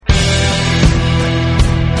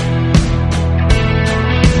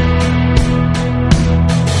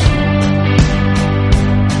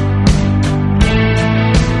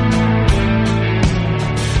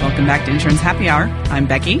back to Insurance Happy Hour. I'm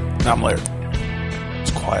Becky. I'm Laird.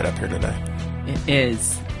 It's quiet up here today. It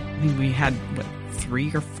is. I think we had,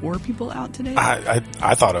 3 or 4 people out today?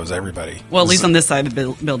 I thought it was everybody. Well, at least on this side of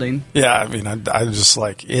the building. Yeah, I mean, I was just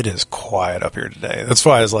like, it is quiet up here today. That's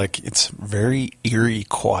why I was like, it's very eerie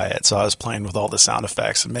quiet. So I was playing with all the sound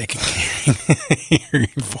effects and making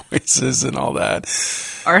eerie voices and all that.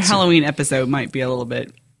 Our Halloween episode might be a little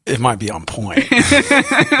bit... It might be on point.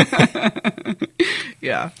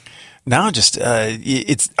 Yeah. Now, just I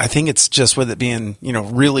think it's just with it being,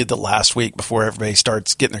 really the last week before everybody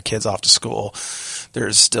starts getting their kids off to school.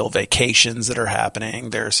 There's still vacations that are happening.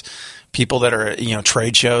 There's people that are,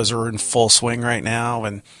 trade shows are in full swing right now,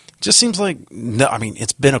 and it just seems like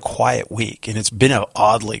it's been a quiet week, and it's been an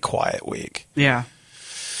oddly quiet week. Yeah.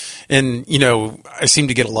 And I seem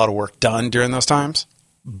to get a lot of work done during those times,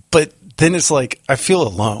 but then it's like I feel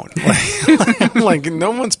alone. Like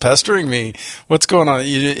no one's pestering me. What's going on? And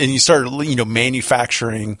you start,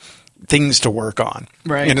 manufacturing things to work on.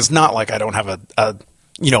 Right. And it's not like I don't have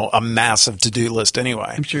a massive to-do list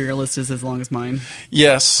anyway. I'm sure your list is as long as mine.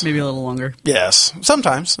 Yes. Maybe a little longer. Yes.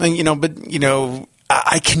 Sometimes. But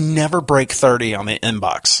I can never break 30 on the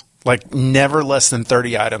inbox. Like never less than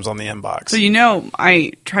 30 items on the inbox. So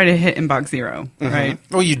I try to hit inbox 0, right?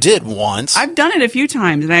 Well, you did once. I've done it a few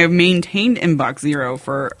times, and I have maintained inbox 0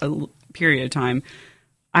 for a period of time.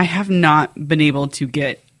 I have not been able to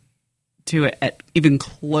get to it at even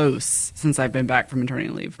close since I've been back from maternity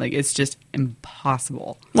leave. Like it's just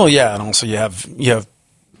impossible. Well, yeah, and also you have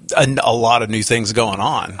a lot of new things going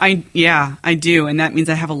on. I do, and that means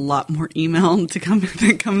I have a lot more email to come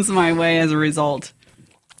that comes my way as a result.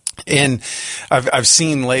 And I've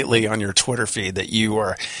seen lately on your Twitter feed that you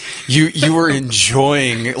were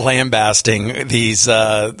enjoying lambasting these.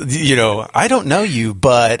 I don't know you,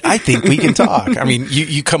 but I think we can talk. I mean,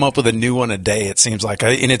 you come up with a new one a day. It seems like,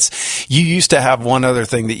 and you used to have one other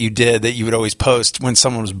thing that you did that you would always post when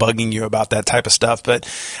someone was bugging you about that type of stuff. But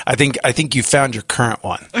I think you found your current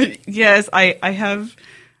one. Yes, I have.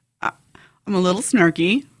 I'm a little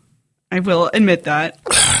snarky. I will admit that.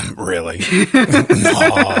 Really?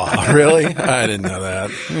 No, really? I didn't know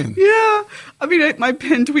that. Yeah. I mean, my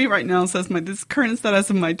pinned tweet right now says this current status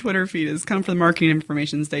of my Twitter feed is come for the marketing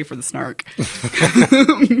information, stay for the snark.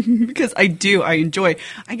 Because I enjoy.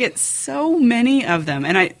 I get so many of them.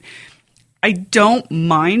 And I don't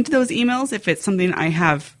mind those emails if it's something I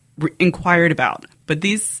have inquired about. But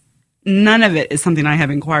none of it is something I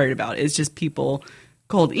have inquired about. It's just people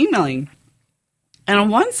cold emailing. And on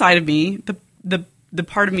one side of me, the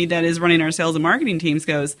part of me that is running our sales and marketing teams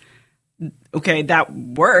goes, okay, that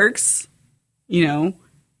works.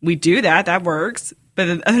 We do that. That works. But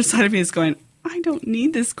the other side of me is going, I don't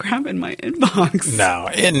need this crap in my inbox. No.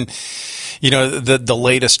 And, the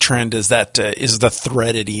latest trend is that is the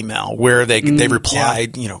threaded email where they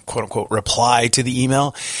replied, quote unquote, reply to the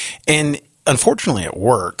email. And unfortunately, it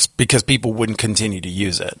works because people wouldn't continue to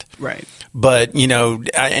use it. Right. But,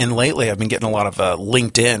 and lately I've been getting a lot of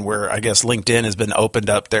LinkedIn where I guess LinkedIn has been opened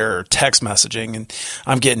up their text messaging. And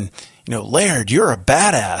I'm getting, Laird, you're a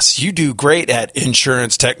badass. You do great at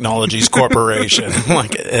Insurance Technologies Corporation.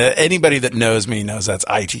 Like anybody that knows me knows that's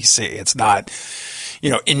ITC. It's not,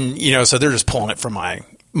 so they're just pulling it from my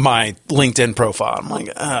LinkedIn profile. I'm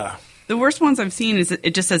like, The worst ones I've seen is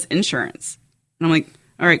it just says insurance. And I'm like,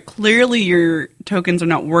 all right, clearly your tokens are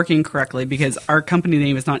not working correctly because our company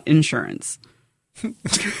name is not insurance.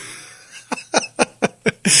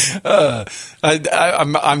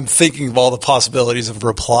 I'm thinking of all the possibilities of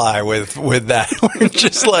reply with that. We're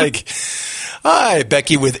just like, hi,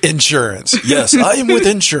 Becky with insurance. Yes, I am with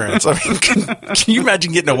insurance. I mean, can you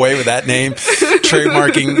imagine getting away with that name?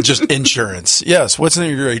 Trademarking just insurance. Yes, what's the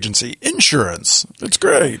name of your agency? Insurance. It's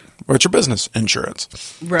great. What's your business?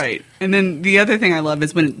 Insurance. Right. And then the other thing I love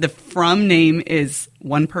is when the from name is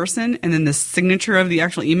one person and then the signature of the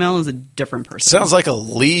actual email is a different person. Sounds like a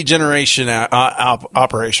lead generation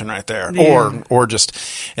operation right there. Yeah. Or just,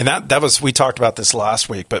 and that was, we talked about this last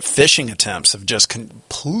week, but phishing attempts have just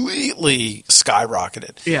completely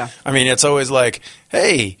skyrocketed. Yeah. I mean, it's always like,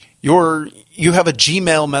 hey, you have a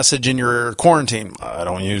Gmail message in your quarantine. I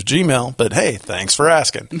don't use Gmail, but hey, thanks for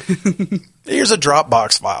asking. Here's a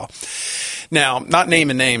Dropbox file. Now, not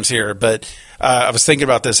naming names here, but I was thinking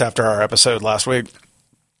about this after our episode last week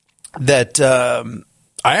that I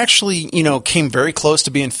actually, came very close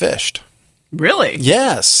to being phished. Really?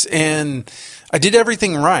 Yes. And I did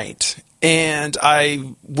everything right. And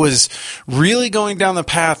I was really going down the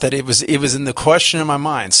path that it was in the question in my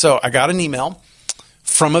mind. So I got an email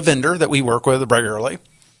from a vendor that we work with regularly.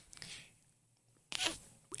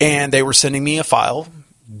 And they were sending me a file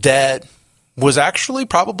that was actually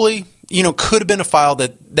probably, could have been a file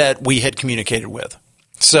that we had communicated with.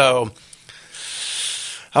 So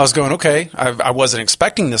I was going, okay, I wasn't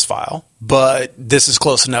expecting this file, but this is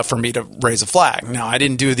close enough for me to raise a flag. Now, I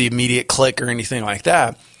didn't do the immediate click or anything like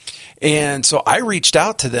that. And so I reached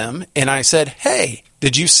out to them and I said, hey,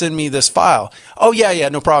 did you send me this file? Oh, yeah,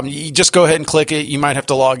 no problem. You just go ahead and click it. You might have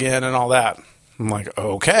to log in and all that. I'm like,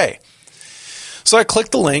 okay. So I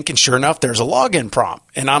clicked the link and sure enough, there's a login prompt.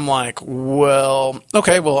 And I'm like, well,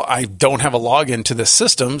 okay, I don't have a login to this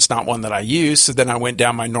system. It's not one that I use. So then I went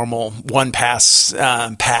down my normal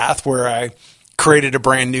OnePass path where I created a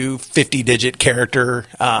brand new 50-digit character,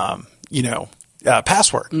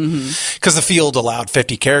 password. Because the field allowed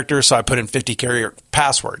 50 characters. So I put in 50 character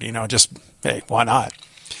password, just, hey, why not?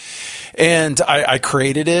 And I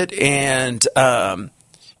created it and,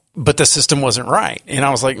 but the system wasn't right. And I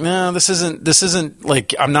was like, no, this isn't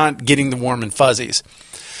like, I'm not getting the warm and fuzzies.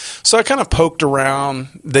 So I kind of poked around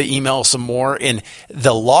the email some more, and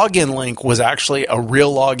the login link was actually a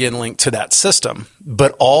real login link to that system.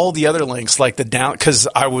 But all the other links, like because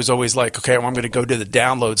I was always like, okay, well, I'm going to go to the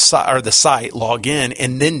download site or the site, log in,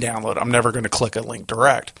 and then download. I'm never going to click a link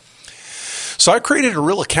direct. So I created a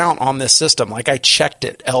real account on this system. Like I checked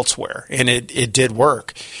it elsewhere and it did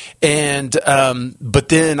work. And, but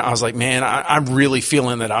then I was like, man, I'm really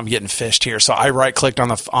feeling that I'm getting fished here. So I right clicked on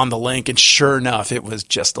the link and sure enough, it was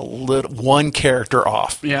just one character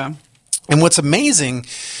off. Yeah. And what's amazing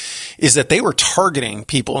is that they were targeting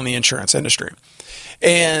people in the insurance industry.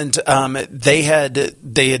 And they had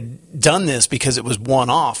done this because it was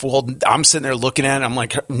one-off. Well, I'm sitting there looking at it. I'm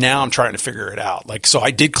like, now I'm trying to figure it out. Like, so I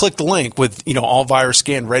did click the link with, all virus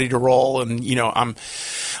scan ready to roll. And,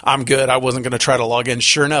 I'm good. I wasn't going to try to log in.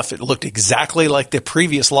 Sure enough, it looked exactly like the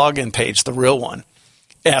previous login page, the real one,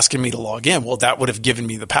 asking me to log in. Well, that would have given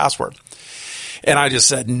me the password. And I just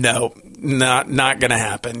said, no, not going to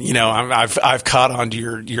happen. I've caught on to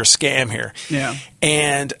your scam here. Yeah.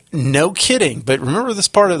 And no kidding. But remember this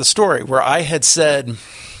part of the story where I had said,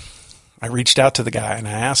 I reached out to the guy and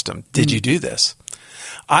I asked him, did you do this?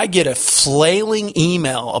 I get a flailing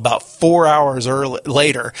email about 4 hours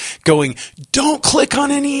later going, don't click on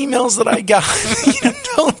any emails that I got.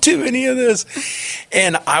 Don't do any of this.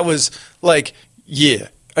 And I was like, yeah.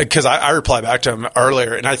 Because I replied back to him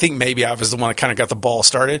earlier, and I think maybe I was the one that kind of got the ball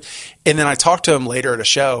started. And then I talked to him later at a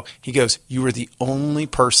show. He goes, you were the only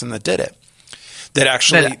person that did it, that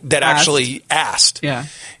actually asked. Yeah.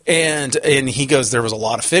 And he goes, there was a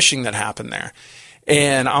lot of phishing that happened there.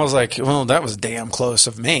 And I was like, well, that was damn close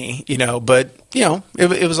of me, but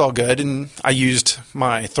it was all good. And I used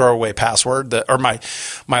my throwaway password or my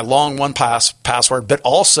long OnePass password, but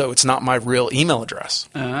also it's not my real email address.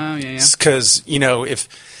 Oh, yeah. Because, if,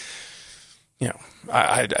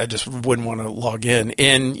 I just wouldn't want to log in.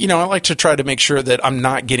 And, I like to try to make sure that I'm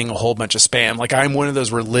not getting a whole bunch of spam. Like I'm one of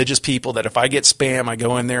those religious people that if I get spam, I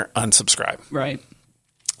go in there, unsubscribe. Right.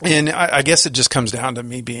 And I guess it just comes down to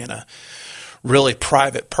me being a really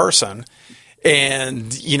private person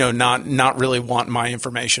and, not really want my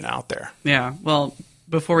information out there. Yeah. Well,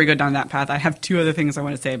 before we go down that path, I have two other things I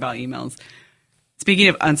want to say about emails. Speaking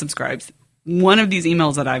of unsubscribes, one of these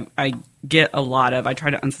emails that I get a lot of, I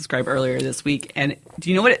tried to unsubscribe earlier this week. And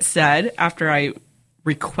do you know what it said after I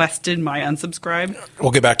requested my unsubscribe?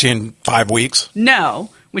 We'll get back to you in 5 weeks.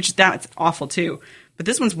 No, which that's awful too. But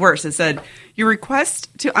this one's worse. It said, your request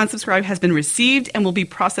to unsubscribe has been received and will be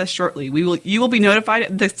processed shortly. You will be notified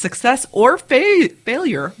of the success or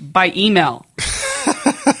failure by email.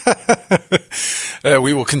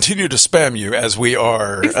 We will continue to spam you as we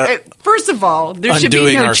are. First of all, there should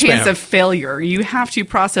be no chance spam. of failure. You have to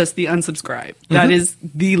process the unsubscribe. That is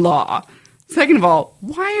the law. Second of all,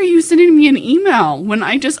 why are you sending me an email when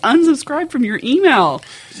I just unsubscribed from your email?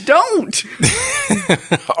 Don't.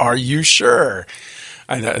 Are you sure?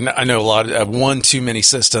 I know a lot of one too many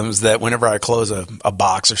systems that whenever I close a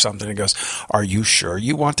box or something, it goes, are you sure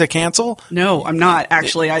you want to cancel? No, I'm not.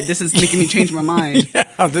 Actually, this is making me change my mind.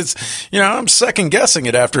 Yeah, I'm second guessing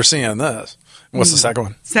it after seeing this. What's the second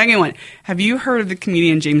one? Second one. Have you heard of the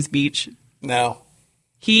comedian James Beach? No.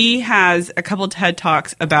 He has a couple TED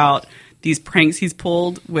Talks about these pranks he's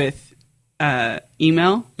pulled with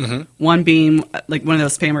email. Mm-hmm. One being like one of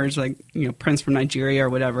those spammers, like Prince from Nigeria or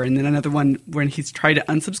whatever, and then another one when he's tried to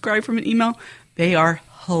unsubscribe from an email. They are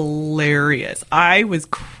hilarious. I was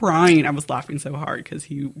crying. I was laughing so hard because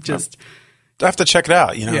he just. I have to check it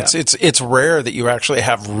out. Yeah. It's rare that you actually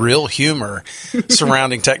have real humor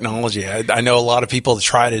surrounding technology. I know a lot of people that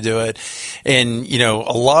try to do it, and a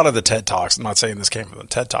lot of the TED Talks. I'm not saying this came from a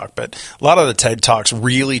TED Talk, but a lot of the TED Talks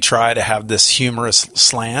really try to have this humorous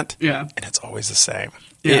slant. Yeah, and it's always the same.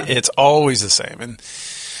 Yeah. It's always the same. And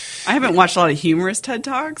I haven't watched a lot of humorous TED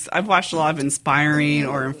Talks. I've watched a lot of inspiring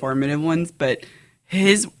or informative ones, but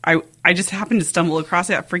I just happened to stumble across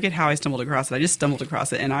it. I forget how I stumbled across it. I just stumbled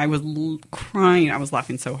across it, and I was crying. I was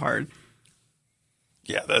laughing so hard.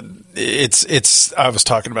 yeah, it's. I was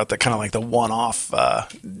talking about the kind of like the one-off,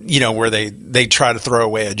 where they try to throw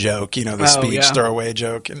away a joke, the speech, throw away a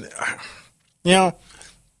joke, and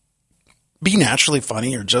be naturally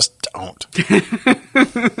funny or just don't.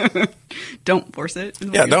 Don't force it.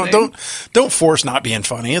 Yeah, don't force not being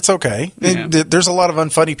funny. It's okay. Yeah. There's a lot of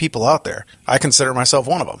unfunny people out there. I consider myself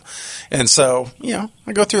one of them, and so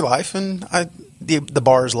I go through life, and the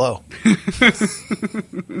bar is low.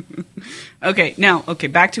 Okay,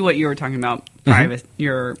 back to what you were talking about. Private.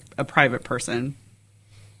 You're a private person.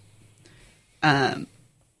 You're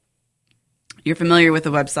familiar with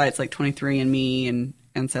the websites like 23andMe and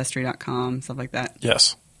Ancestry.com, stuff like that?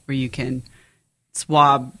 Yes. Where you can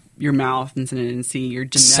swab your mouth and send it and see your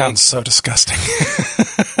genetics. Sounds so disgusting.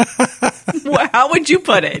 How would you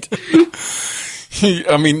put it?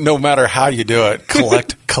 I mean, no matter how you do it,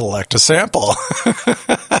 collect a sample.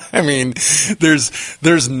 I mean,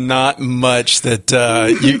 there's not much that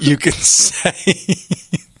you can say.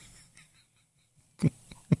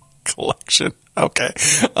 Collection. Okay.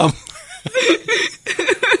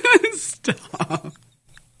 Stop.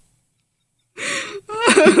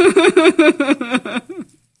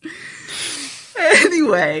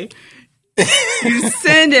 Anyway, you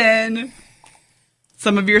send in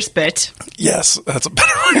some of your spit. Yes, that's a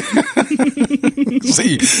better one. So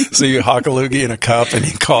you hock a loogie in a cup and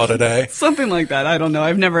you call it a day? Something like that. I don't know.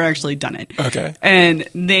 I've never actually done it. Okay. And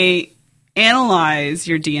they analyze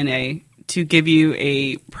your DNA to give you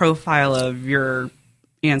a profile of your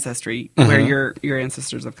ancestry, where your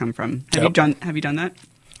ancestors have come from. Have you done that?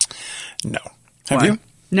 No. Have Why? you?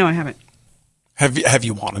 No, I haven't. Have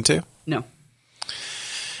you wanted to? No.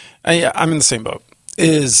 I'm in the same boat.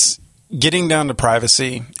 Is getting down to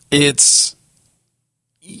privacy. It's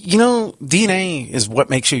DNA is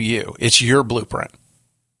what makes you you. It's your blueprint.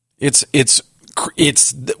 It's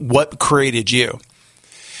what created you,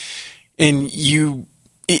 and you.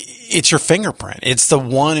 It's your fingerprint. It's the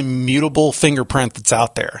one immutable fingerprint that's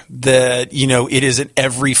out there that, it is in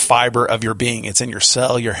every fiber of your being. It's in your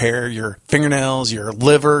cell, your hair, your fingernails, your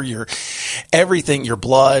liver, your everything, your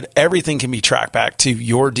blood, everything can be tracked back to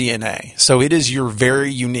your DNA. So it is your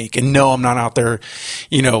very unique. And no, I'm not out there,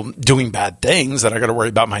 doing bad things that I got to worry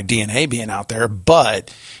about my DNA being out there,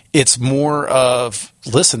 but it's more of,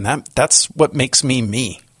 listen, that's what makes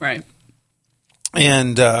me. Right.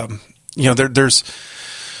 And, there's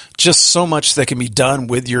just so much that can be done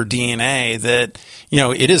with your DNA that,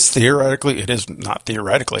 it's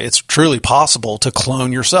truly possible to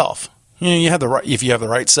clone yourself. You have if you have the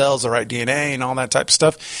right cells, the right DNA and all that type of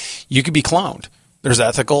stuff, you could be cloned. There's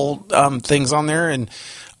ethical things on there. And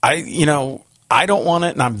I don't want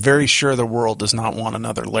it. And I'm very sure the world does not want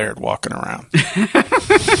another Laird walking around.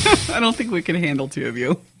 I don't think we can handle two of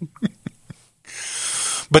you.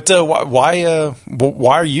 But why are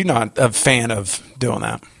you not a fan of doing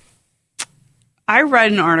that? I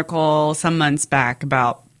read an article some months back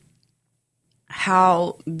about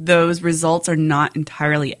how those results are not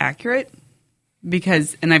entirely accurate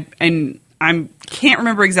because, and I can't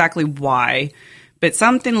remember exactly why, but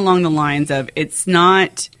something along the lines of it's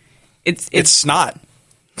not.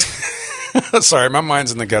 Sorry, my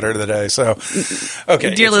mind's in the gutter today. So,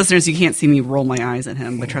 okay, dear listeners, you can't see me roll my eyes at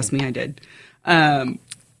him, but trust me, I did.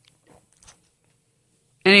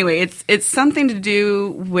 Anyway, it's something to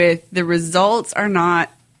do with the results are not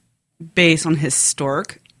based on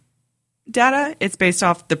historic data. It's based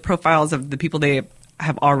off the profiles of the people they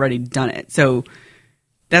have already done it. So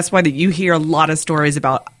that's why you hear a lot of stories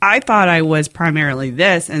about, I thought I was primarily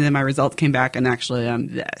this, and then my results came back and actually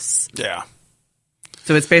I'm this. Yeah.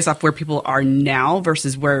 So it's based off where people are now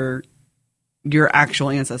versus where your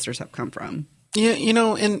actual ancestors have come from. Yeah,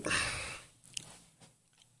 and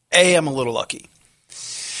I'm a little lucky.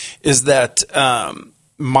 Is that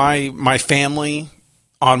my family,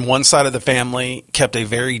 on one side of the family, kept a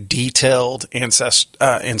very detailed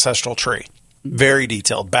ancestral tree. Very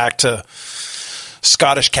detailed, back to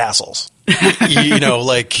Scottish castles.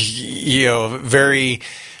 Very,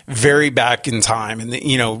 very back in time.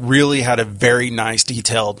 And, really had a very nice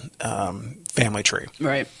detailed family tree.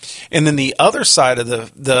 Right. And then the other side of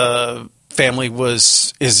the family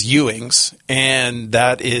is Ewings, and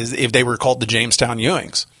that is, if they were called the Jamestown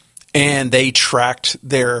Ewings. And they tracked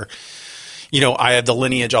their, I have the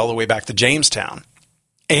lineage all the way back to Jamestown.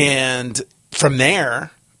 And from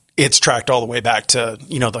there, it's tracked all the way back to,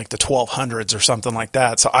 like the 1200s or something like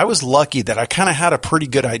that. So I was lucky that I kind of had a pretty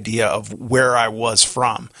good idea of where I was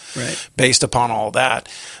from based upon all that.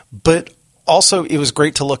 But also it was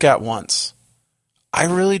great to look at once. I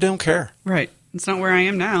really don't care. Right. It's not where I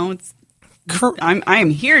am now. I am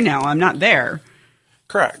here now. I'm not there.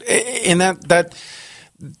 Correct. And that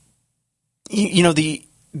and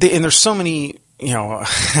there's so many,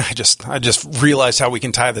 I just realized how we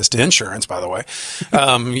can tie this to insurance, by the way.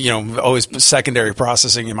 Always secondary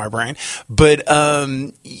processing in my brain, but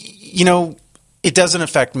it doesn't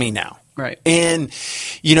affect me now. Right. And,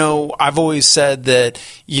 I've always said that,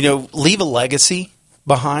 leave a legacy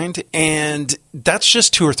behind, and that's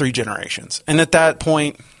just 2 or 3 generations. And at that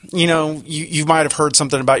point, you might have heard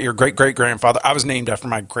something about your great-great-grandfather. I was named after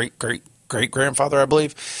my great-great-great-grandfather, I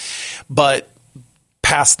believe. But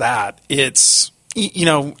past that, it's,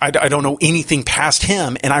 I don't know anything past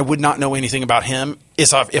him, and I would not know anything about him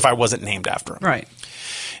if I wasn't named after him. Right.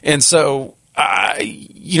 And so,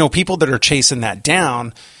 people that are chasing that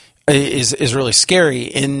down is really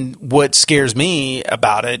scary. And what scares me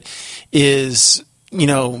about it is,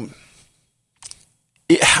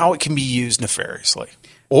 how it can be used nefariously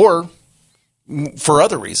or for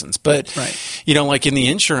other reasons. But, like in the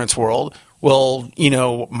insurance world, well,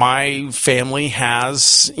 my family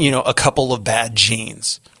has, a couple of bad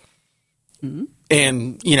genes. Mm-hmm.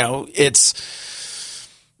 And, it's,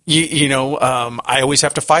 I always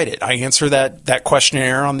have to fight it. I answer that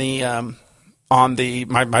questionnaire on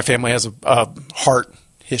my family has a heart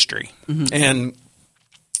history. Mm-hmm. And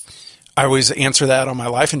I always answer that on my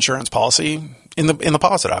life insurance policy in the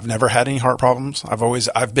positive. I've never had any heart problems.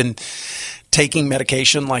 I've been taking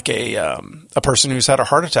medication like a person who's had a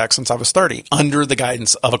heart attack since I was 30 under the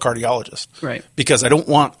guidance of a cardiologist. Right. Because I don't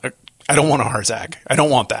want a heart attack. I don't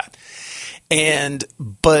want that.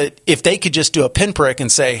 But if they could just do a pinprick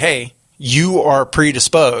and say, hey, you are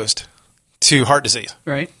predisposed to heart disease.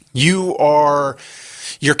 Right. You're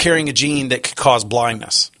carrying a gene that could cause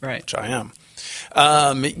blindness. Right. Which I am.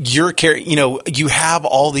 You have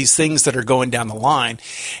all these things that are going down the line,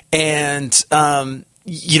 and, then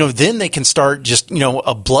they can start just,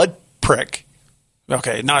 a blood prick.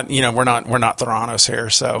 Okay. Not, we're not Theranos here,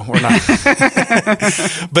 so we're not,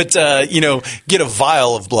 but, get a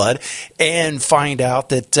vial of blood and find out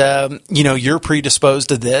that, you're predisposed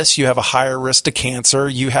to this. You have a higher risk to cancer.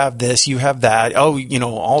 You have this, you have that. Oh,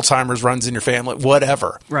 Alzheimer's runs in your family,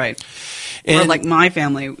 whatever. Right. And, or like my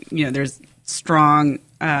family, there's strong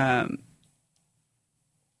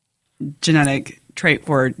genetic trait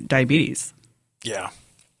for diabetes. Yeah.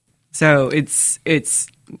 So it's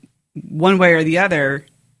one way or the other.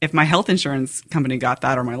 If my health insurance company got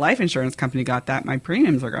that or my life insurance company got that, my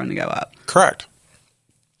premiums are going to go up. Correct.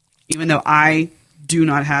 Even though I do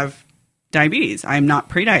not have diabetes, I'm not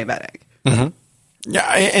pre-diabetic. Mm-hmm.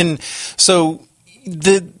 Yeah, and so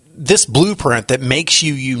this blueprint that makes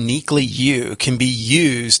you uniquely you can be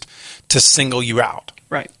used to single you out.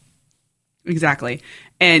 Right. Exactly.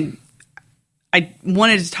 And I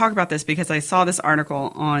wanted to talk about this because I saw this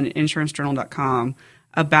article on insurancejournal.com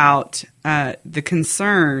about the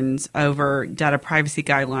concerns over data privacy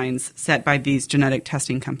guidelines set by these genetic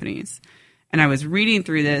testing companies. And I was reading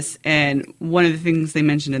through this, and one of the things they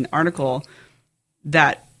mentioned in the article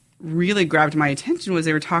that really grabbed my attention was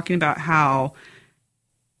they were talking about how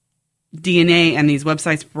DNA and these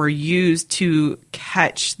websites were used to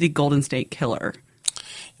catch the Golden State Killer.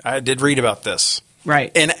 I did read about this.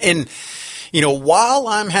 Right. And while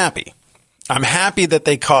I'm happy that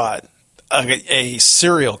they caught a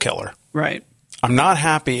serial killer. Right. I'm not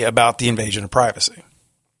happy about the invasion of privacy.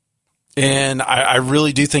 And I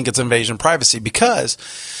really do think it's invasion of privacy because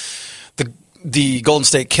the Golden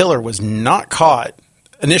State Killer was not caught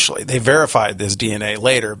initially. They verified this DNA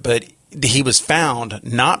later, but he was found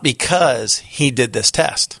not because he did this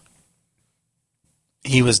test.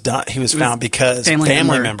 He was found because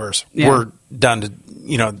family members were done to,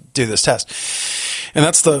 do this test. And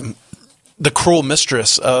that's the cruel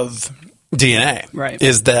mistress of DNA, right?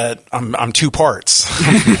 Is that I'm 2 parts,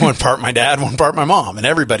 one part my dad, one part my mom, and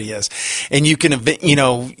everybody is. And you can,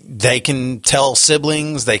 they can tell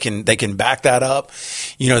siblings, they can back that up,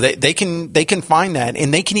 they can find that,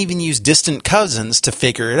 and they can even use distant cousins to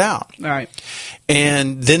figure it out. All right.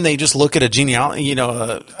 And then they just look at a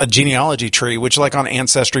genealogy tree, which like on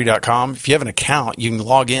ancestry.com, if you have an account, you can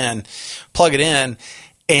log in, plug it in,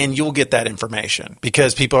 and you'll get that information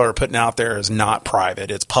because people are putting out there as not private.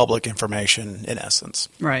 It's public information in essence.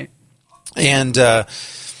 Right. And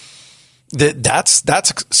that's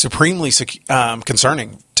supremely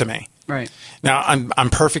concerning to me. Right. Now, I'm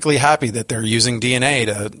perfectly happy that they're using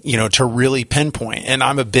DNA to really pinpoint. And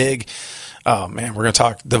I'm a big, oh man, we're going to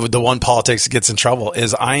talk. The one politics that gets in trouble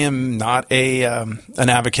is I am not an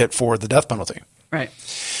advocate for the death penalty. Right.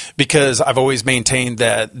 Because I've always maintained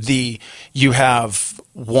that you have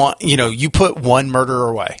one, you put one murderer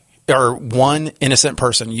away or one innocent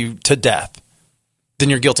person to death, then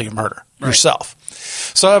you're guilty of murder yourself.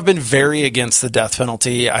 So I've been very against the death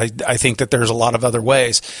penalty. I think that there's a lot of other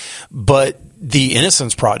ways, but the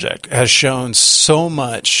Innocence Project has shown so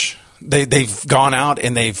much. They've gone out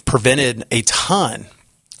and they've prevented a ton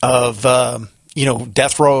of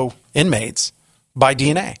death row inmates by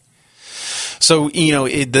DNA. So,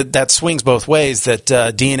 that swings both ways, that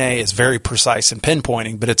DNA is very precise in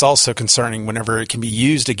pinpointing, but it's also concerning whenever it can be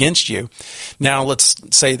used against you. Now, let's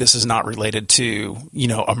say this is not related to,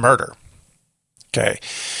 a murder. Okay.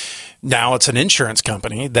 Now it's an insurance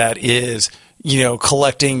company that is,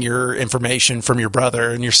 collecting your information from your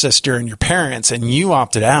brother and your sister and your parents, and you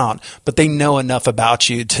opted out, but they know enough about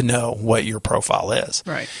you to know what your profile is.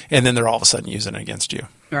 Right. And then they're all of a sudden using it against you.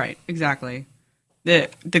 Right. Exactly. The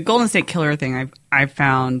Golden State Killer thing I've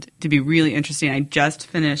found to be really interesting. I just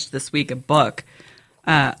finished this week a book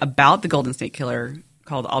about the Golden State Killer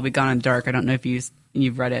called I'll Be Gone in the Dark. I don't know if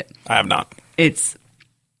you've read it. I have not. It's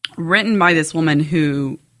written by this woman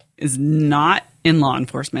who is not in law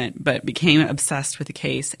enforcement, but became obsessed with the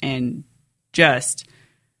case and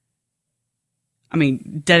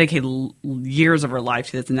dedicated years of her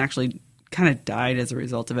life to this and actually kind of died as a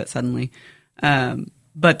result of it suddenly.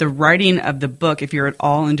 But the writing of the book, if you're at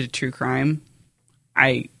all into true crime,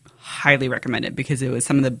 I highly recommend it because it was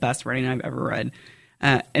some of the best writing I've ever read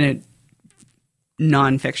in a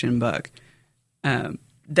nonfiction book.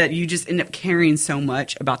 That you just end up caring so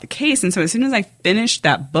much about the case. And so as soon as I finished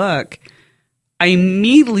that book, I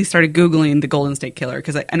immediately started Googling the Golden State Killer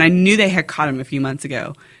and I knew they had caught him a few months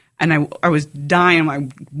ago. And I was dying. I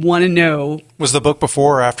want to know. Was the book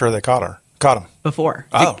before or after they caught him? Before.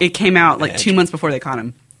 Oh. It came out 2 months before they caught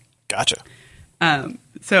him. Gotcha.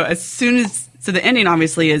 So as soon as the ending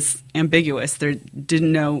obviously is ambiguous. They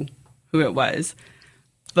didn't know who it was.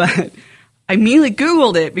 But I immediately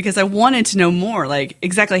Googled it because I wanted to know more, like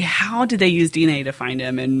exactly how did they use DNA to find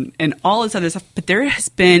him and all this other stuff. But there has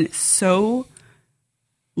been so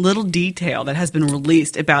little detail that has been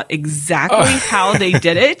released about exactly how they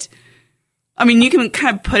did it. I mean, you can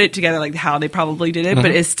kind of put it together like how they probably did it,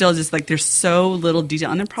 but it's still just like there's so little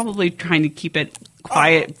detail. And they're probably trying to keep it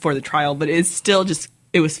quiet for the trial, but it's still just,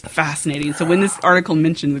 it was fascinating. So when this article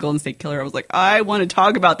mentioned the Golden State Killer, I was like, I want to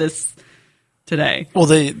talk about this today.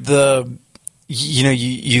 Well,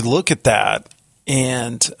 you look at that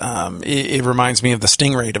and it reminds me of the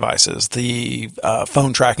Stingray devices, the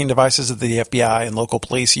phone tracking devices that the FBI and local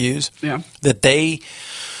police use. Yeah. That they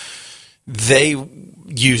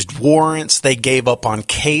used warrants. They gave up on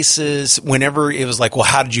cases whenever it was like, well,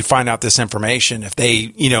 how did you find out this information? If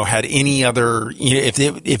they, had any other,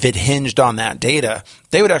 if it hinged on that data,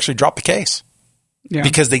 they would actually drop the case. Yeah.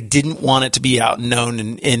 Because they didn't want it to be out known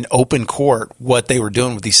in open court what they were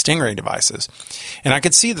doing with these Stingray devices. And I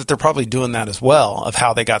could see that they're probably doing that as well, of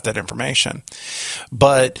how they got that information.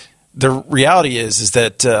 But the reality is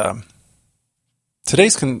that today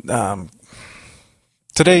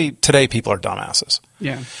people are dumbasses.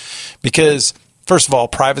 Yeah. Because first of all,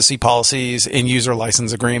 privacy policies and user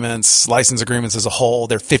license agreements as a whole,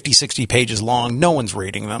 they're 50, 60 pages long. No one's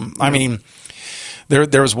reading them. Yeah. I mean,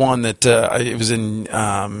 there was one that it was in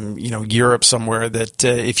Europe somewhere that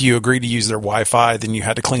if you agreed to use their Wi-Fi, then you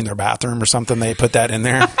had to clean their bathroom or something. They put that in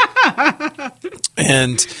there,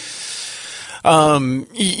 and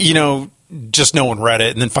just no one read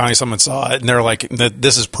it. And then finally someone saw it, and they're like,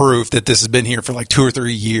 "This is proof that this has been here for like 2 or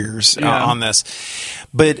 3 years on this."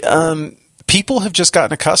 But people have just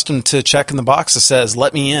gotten accustomed to checking the box that says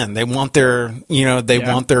 "Let me in." They want their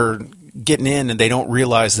want their getting in, and they don't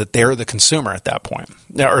realize that they're the consumer at that point,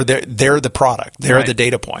 or they're the product, they're the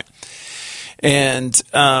data point. And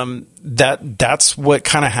that's what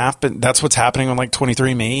kind of happened. That's what's happening on like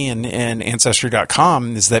 23andMe and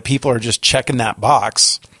Ancestry.com, is that people are just checking that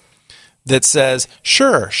box that says,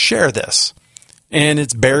 sure, share this. And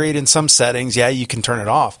it's buried in some settings. Yeah, you can turn it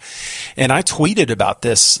off. And I tweeted about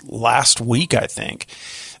this last week, I think,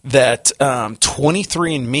 that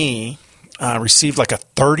 23andMe received like a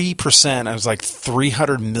 30%, it was like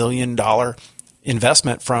 $300 million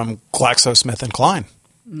investment from GlaxoSmithKline,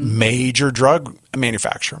 major drug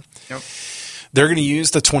manufacturer. Yep. They're going to use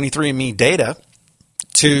the 23andMe data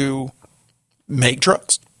to make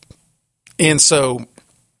drugs. And so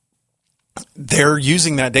they're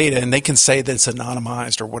using that data, and they can say that it's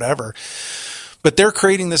anonymized or whatever. But they're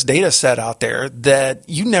creating this data set out there that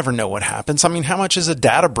you never know what happens. I mean, how much is a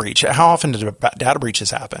data breach? How often do data breaches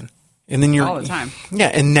happen? And then all the time. Yeah,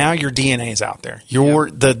 and now your DNA is out there.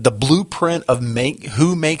 The blueprint of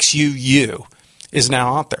who makes you is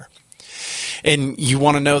now out there. And you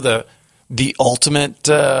want to know the ultimate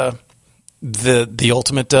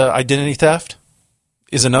ultimate identity theft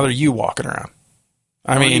is another you walking around.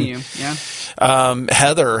 I mean,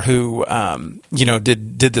 Heather, who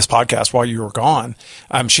did this podcast while you were gone.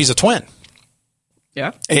 She's a twin.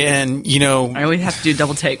 Yeah. And, I always have to do a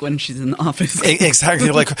double take when she's in the office. Exactly.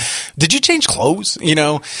 Like, did you change clothes?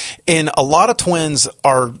 And a lot of twins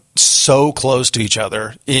are so close to each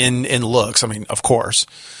other in looks. I mean, of course,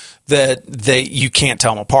 that you can't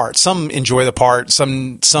tell them apart. Some enjoy the part.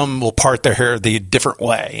 Some will part their hair the different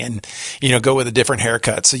way and, go with a different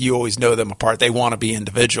haircut. So you always know them apart. They want to be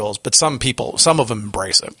individuals, but some of them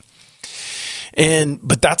embrace it.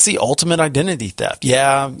 But that's the ultimate identity theft.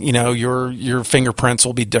 Yeah. Your fingerprints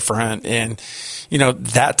will be different and,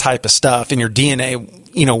 that type of stuff, and your DNA,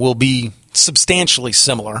 will be substantially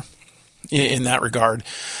similar in that regard,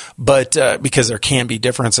 but, because there can be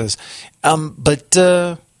differences.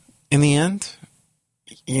 In the end,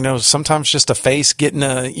 sometimes just a face getting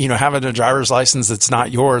having a driver's license that's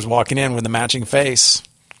not yours, walking in with a matching face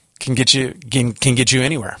can get you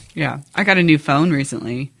anywhere. Yeah. I got a new phone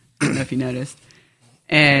recently. I don't know if you noticed.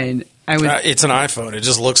 And I was. It's an iPhone. It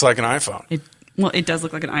just looks like an iPhone. It does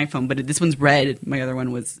look like an iPhone, but this one's red. My other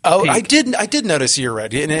one was. Oh, pink. I did notice you're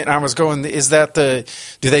red, and I was going. Is that do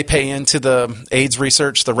they pay into the AIDS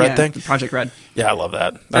research, the red thing? Project Red. Yeah, I love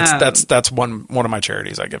that. That's one of my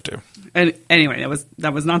charities I give to. And anyway,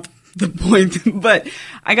 that was not the point. But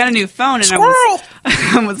I got a new phone, and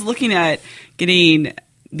I was looking at getting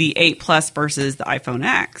the 8 Plus versus the iPhone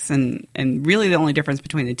X, and really the only difference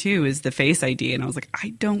between the two is the Face ID. And I was like,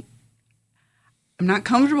 I'm not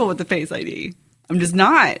comfortable with the Face ID. I'm just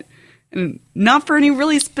not, and not for any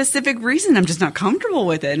really specific reason. I'm just not comfortable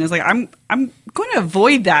with it. And it's like I'm going to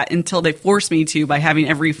avoid that until they force me to by having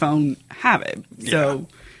every phone have it. Yeah. So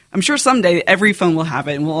I'm sure someday every phone will have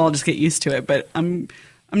it, and we'll all just get used to it. But I'm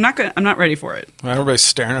not ready for it. Well, everybody's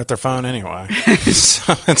staring at their phone anyway,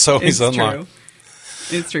 so it's always unlocked. True.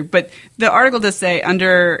 It's true. But the article does say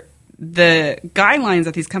under the guidelines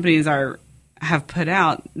that these companies have put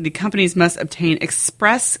out, the companies must obtain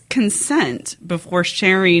express consent before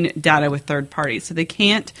sharing data with third parties. So they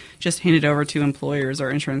can't just hand it over to employers or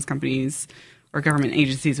insurance companies or government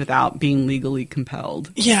agencies without being legally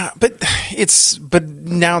compelled. Yeah, but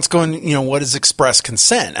now it's going, what is express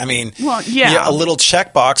consent? I mean, a little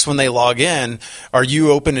checkbox when they log in, are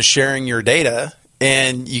you open to sharing your data?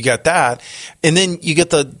 And you got that. And then you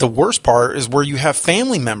get the worst part is where you have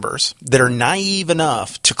family members that are naive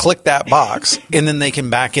enough to click that box and then they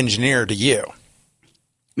can back engineer to you.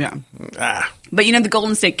 Yeah. But the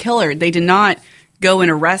Golden State Killer, they did not go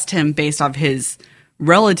and arrest him based off his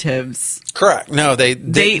relatives. Correct. No, they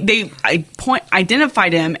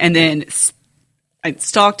identified him and then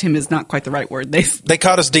stalked him is not quite the right word. They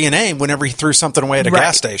caught his DNA whenever he threw something away at a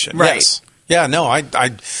gas station. Right. Yes. Yeah, no, I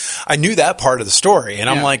knew that part of the story, and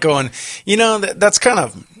I'm like going, that's kind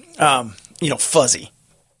of, fuzzy.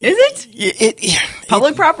 Is it?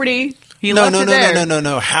 Public property. He left it there.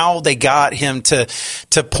 No. How they got him to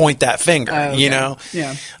point that finger,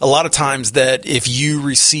 Yeah. A lot of times that if you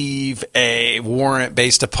receive a warrant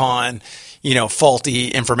based upon, faulty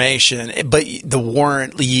information, but the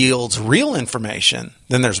warrant yields real information,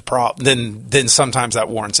 then there's a problem. Then sometimes that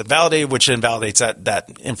warrant's invalidated, which invalidates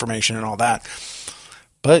that information and all that.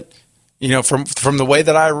 But, from the way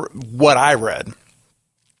that what I read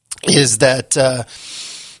is that,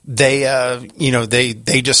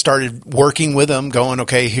 they just started working with them going,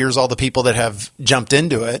 okay, here's all the people that have jumped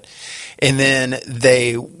into it. And then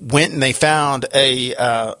they went and they found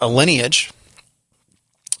a lineage.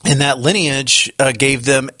 And that lineage gave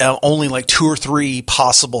them only like 2 or 3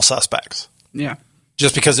 possible suspects. Yeah.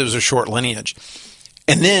 Just because it was a short lineage.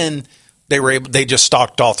 And then they just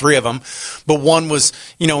stalked all 3 of them. But one was,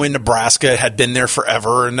 in Nebraska, had been there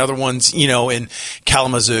forever. Another one's, in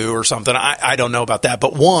Kalamazoo or something. I don't know about that.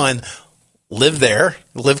 But one lived there,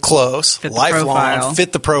 lived close, lifelong,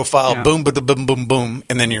 fit the profile, boom, boom, boom, boom, boom.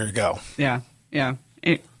 And then here you go. Yeah. Yeah.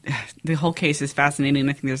 The whole case is fascinating.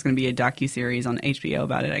 I think there's going to be a docuseries on HBO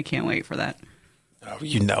about it. I can't wait for that. Oh,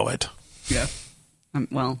 you know it. Yeah.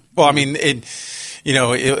 Well, I mean,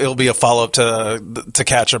 it'll be a follow up to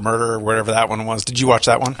Catch a Murder or whatever that one was. Did you watch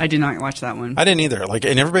that one? I did not watch that one. I didn't either.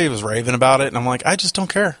 And everybody was raving about it, and I'm like, I just don't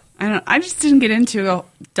care. I just didn't get into a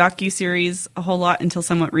docuseries a whole lot until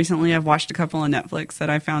somewhat recently. I've watched a couple on Netflix that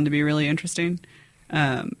I found to be really interesting.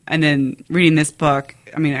 And then reading this book,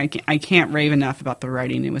 I mean, I can't rave enough about the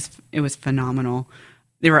writing. It was phenomenal.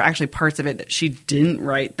 There were actually parts of it that she didn't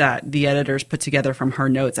write that the editors put together from her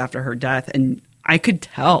notes after her death, and I could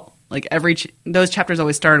tell. Like those chapters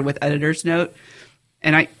always started with editor's note,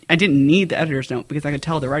 and I didn't need the editor's note because I could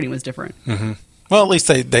tell the writing was different. Mm-hmm. Well, at least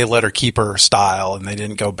they let her keep her style, and they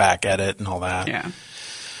didn't go back at it and all that. Yeah.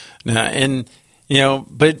 And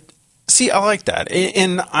but see, I like that,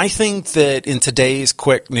 and I think that in today's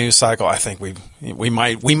quick news cycle, I think we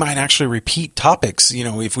might actually repeat topics,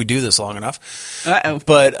 if we do this long enough. Uh-oh.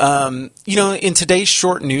 But in today's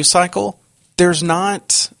short news cycle, there's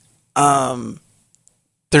not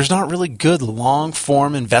really good long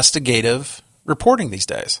form investigative reporting these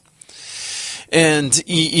days. And,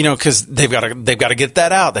 because they've got to get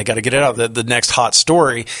that out. They got to get it out. The next hot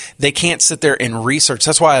story. They can't sit there and research.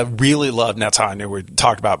 That's why I really love, and that's how I knew we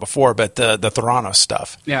talked about it before, but the Theranos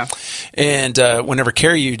stuff. Yeah. And, whenever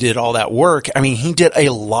Carey did all that work, I mean, he did a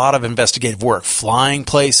lot of investigative work, flying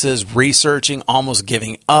places, researching, almost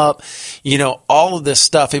giving up, all of this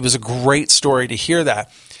stuff. It was a great story to hear that.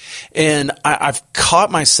 And I've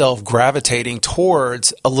caught myself gravitating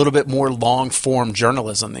towards a little bit more long-form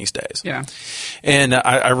journalism these days. Yeah. And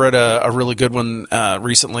I read a really good one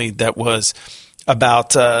recently that was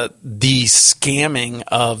about the scamming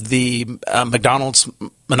of the McDonald's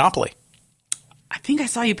monopoly. I think I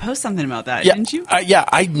saw you post something about that, Yeah, didn't you? yeah.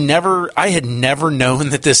 I had never known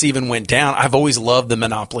that this even went down. I've always loved the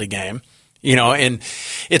Monopoly game. And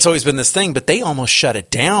it's always been this thing, but they almost shut it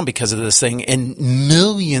down because of this thing, and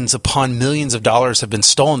millions upon millions of dollars have been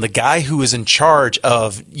stolen. The guy who was in charge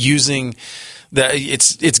of using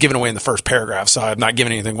it's given away in the first paragraph, so I'm not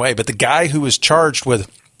giving anything away, but the guy who was charged with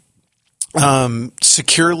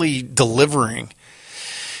securely delivering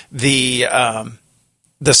the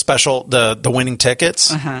winning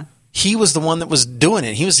tickets. Uh-huh. He was the one that was doing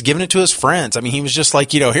it. He was giving it to his friends. I mean, he was just like,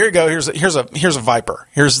 here you go. Here's a Viper.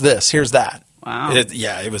 Here's this. Here's that. Wow.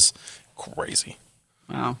 It was crazy.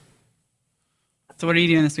 Wow. So what are you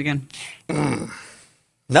doing this weekend?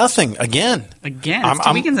 Nothing. Again. It's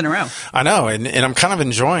 2 weekends in a row. I know, and I'm kind of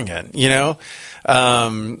enjoying it.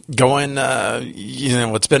 Going.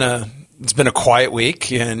 It's been a quiet week,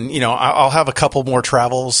 and I'll have a couple more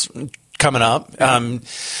travels coming up.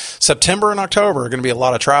 September and October are going to be a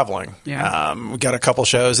lot of traveling. Yeah. We got a couple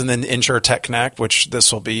shows, and then Insure Tech Connect, which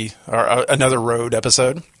this will be another road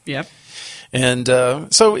episode. Yep. And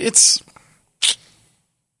so it's,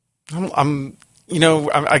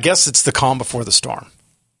 I guess it's the calm before the storm.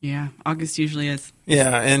 Yeah, August usually is.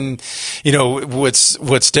 Yeah, and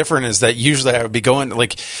what's different is that usually I would be going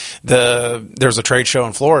there's a trade show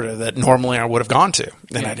in Florida that normally I would have gone to,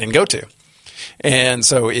 and I didn't go to. And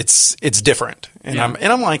so it's different, and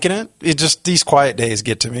I'm liking it. It just, these quiet days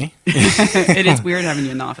get to me. It is weird having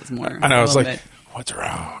you in the office more. I know. It's like, what's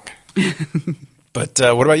wrong? But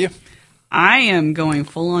what about you? I am going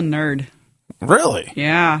full on nerd. Really?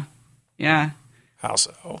 Yeah. How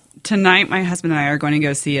so? Tonight, my husband and I are going to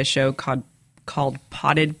go see a show called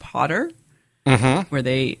Potted Potter, where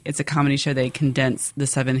it's a comedy show. They condense the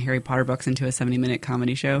 7 Harry Potter books into a 70-minute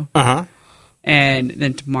comedy show. Uh-huh. And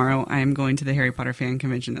then tomorrow, I am going to the Harry Potter fan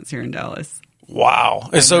convention that's here in Dallas.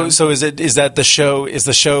 Wow! So is that the show? Is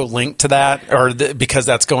the show linked to that, or because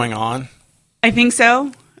that's going on? I think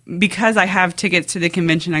so. Because I have tickets to the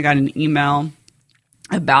convention, I got an email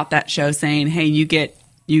about that show saying, "Hey, you get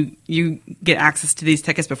access to these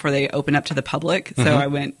tickets before they open up to the public." So I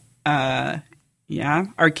went. Yeah,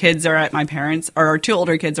 our kids are at my parents', or our 2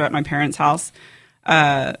 older kids are at my parents' house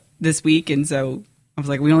this week, and so I was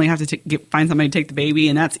like, we only have to find somebody to take the baby,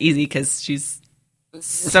 and that's easy because she's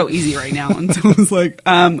so easy right now. And so I was like,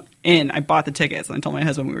 and I bought the tickets, and I told my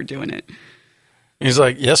husband we were doing it. He's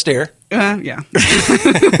like, yes, dear. Yeah.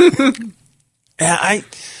 Yeah,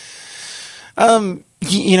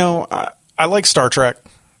 I like Star Trek.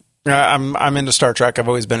 I'm into Star Trek. I've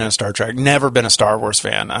always been into Star Trek. Never been a Star Wars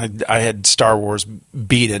fan. I had Star Wars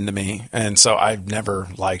beat into me, and so I've never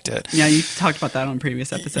liked it. Yeah, you talked about that on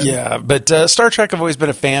previous episodes. Yeah, but Star Trek I've always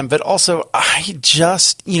been a fan, but also I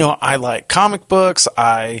just, I like comic books.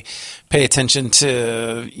 I pay attention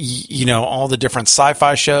to, all the different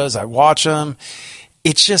sci-fi shows. I watch them.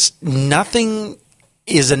 It's just nothing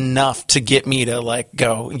is enough to get me to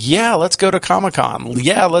go, yeah, let's go to Comic-Con.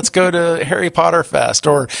 Yeah, let's go to Harry Potter Fest.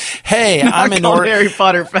 Or, hey, I'm in Harry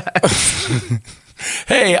Potter Fest.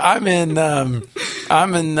 Hey, I'm in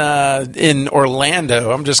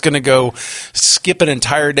Orlando. I'm just going to go skip an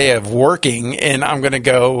entire day of working, and I'm going to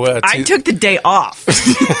go. I took the day off.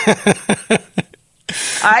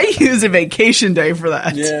 I use a vacation day for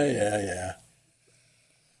that. Yeah.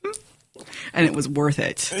 and it was worth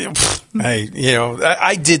it. Hey,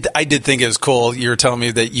 I did think it was cool. You were telling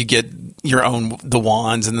me that you get the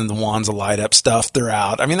wands, and then the wands will light up stuff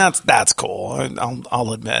throughout. I mean, that's cool.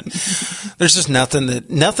 I'll admit. There's just nothing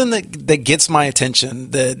that gets my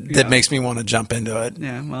attention that makes me want to jump into it.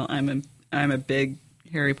 Yeah, well, I'm a big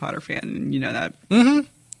Harry Potter fan, and you know that. Mm-hmm.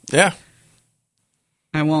 Yeah.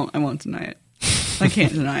 I won't deny it. I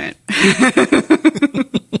can't deny it.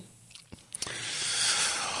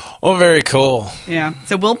 Well, very cool. Yeah.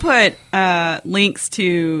 So we'll put links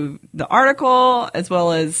to the article as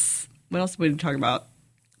well as what else did we talk about?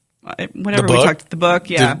 Whatever we talked. The book.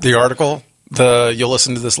 Yeah. The article. You'll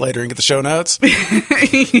listen to this later and get the show notes.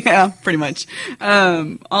 Yeah, pretty much.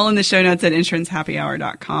 All in the show notes at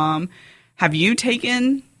insurancehappyhour.com. Have you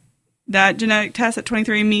taken that genetic test at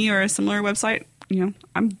 23andMe or a similar website?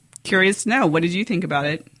 I'm curious to know. What did you think about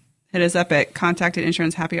it? Hit us up at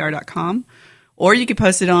contact@insurancehappyhour.com, or you could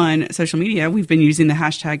post it on social media. We've been using the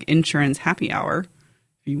hashtag #InsuranceHappyHour if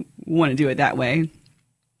you want to do it that way.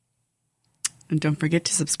 And don't forget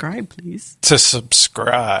to subscribe, please. To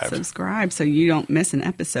subscribe. Subscribe so you don't miss an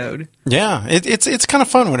episode. Yeah, it's kind of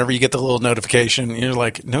fun whenever you get the little notification. You're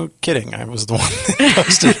like, no kidding, I was the one that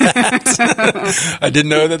posted that. I didn't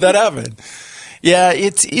know that happened. Yeah,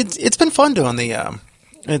 it's been fun doing the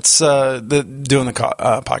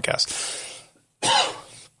podcast.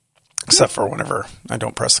 Except for whenever I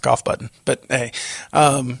don't press the cough button. But hey,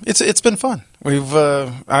 it's been fun. We've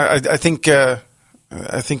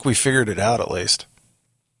I think we figured it out at least.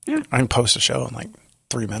 Yeah. I can post a show in like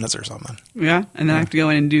 3 minutes or something. Yeah, and then I have to go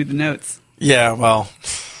in and do the notes. Yeah, well,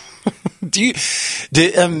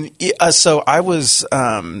 so I was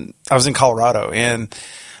in Colorado, and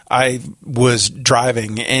I was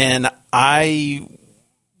driving, and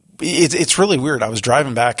it's really weird. I was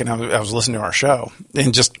driving back, and I was listening to our show,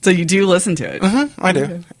 and just so you do listen to it. Mm-hmm, I do,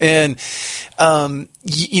 okay. And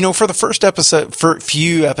for the first episode, for a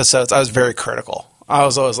few episodes, I was very critical. I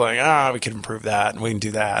was always like, we could improve that, and we can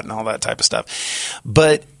do that, and all that type of stuff.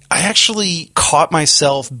 But I actually caught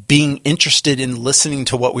myself being interested in listening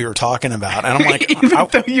to what we were talking about. And I'm like, even though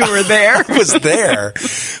you were there. I was there.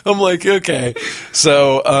 I'm like, okay.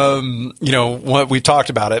 So, what we talked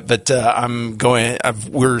about it, but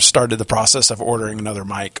we're started the process of ordering another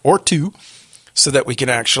mic or two, so that we can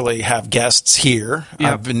actually have guests here.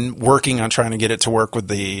 Yep. I've been working on trying to get it to work with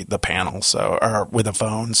the panel, or with a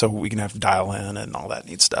phone, so we can have to dial in and all that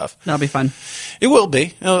neat stuff. That'll be fun. It will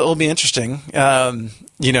be. It'll be interesting.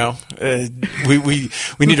 We need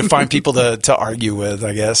to find people to argue with,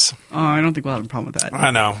 I guess. Oh, I don't think we'll have a problem with that.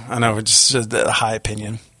 I know. It's just a high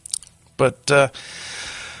opinion. But all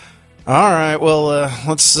right. Well,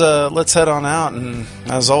 let's head on out. And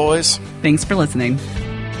as always, thanks for listening.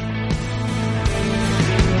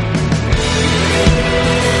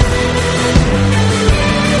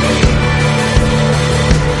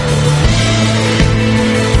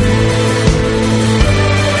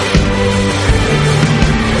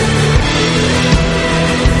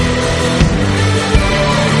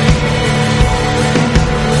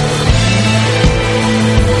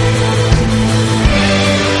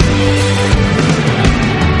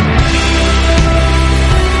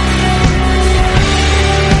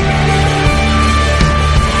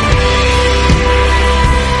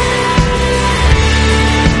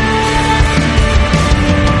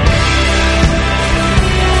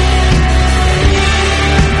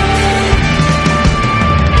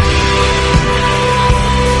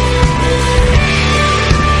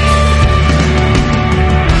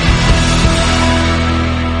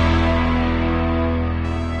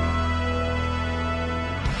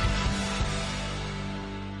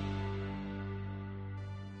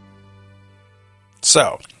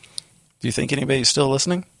 So, do you think anybody's still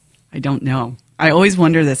listening? I don't know. I always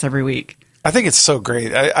wonder this every week. I think it's so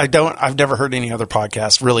great. I've never heard any other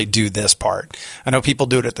podcast really do this part. I know people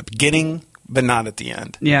do it at the beginning, but not at the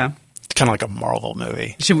end. Yeah. It's kind of like a Marvel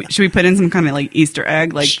movie. Should we put in some kind of like Easter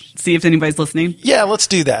egg, like see if anybody's listening? Yeah, let's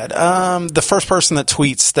do that. The first person that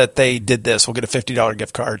tweets that they did this will get a $50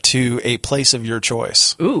 gift card to a place of your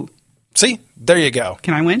choice. Ooh. See? There you go.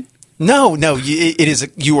 Can I win? No.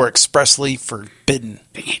 You are expressly forbidden.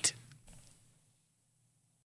 Dang it.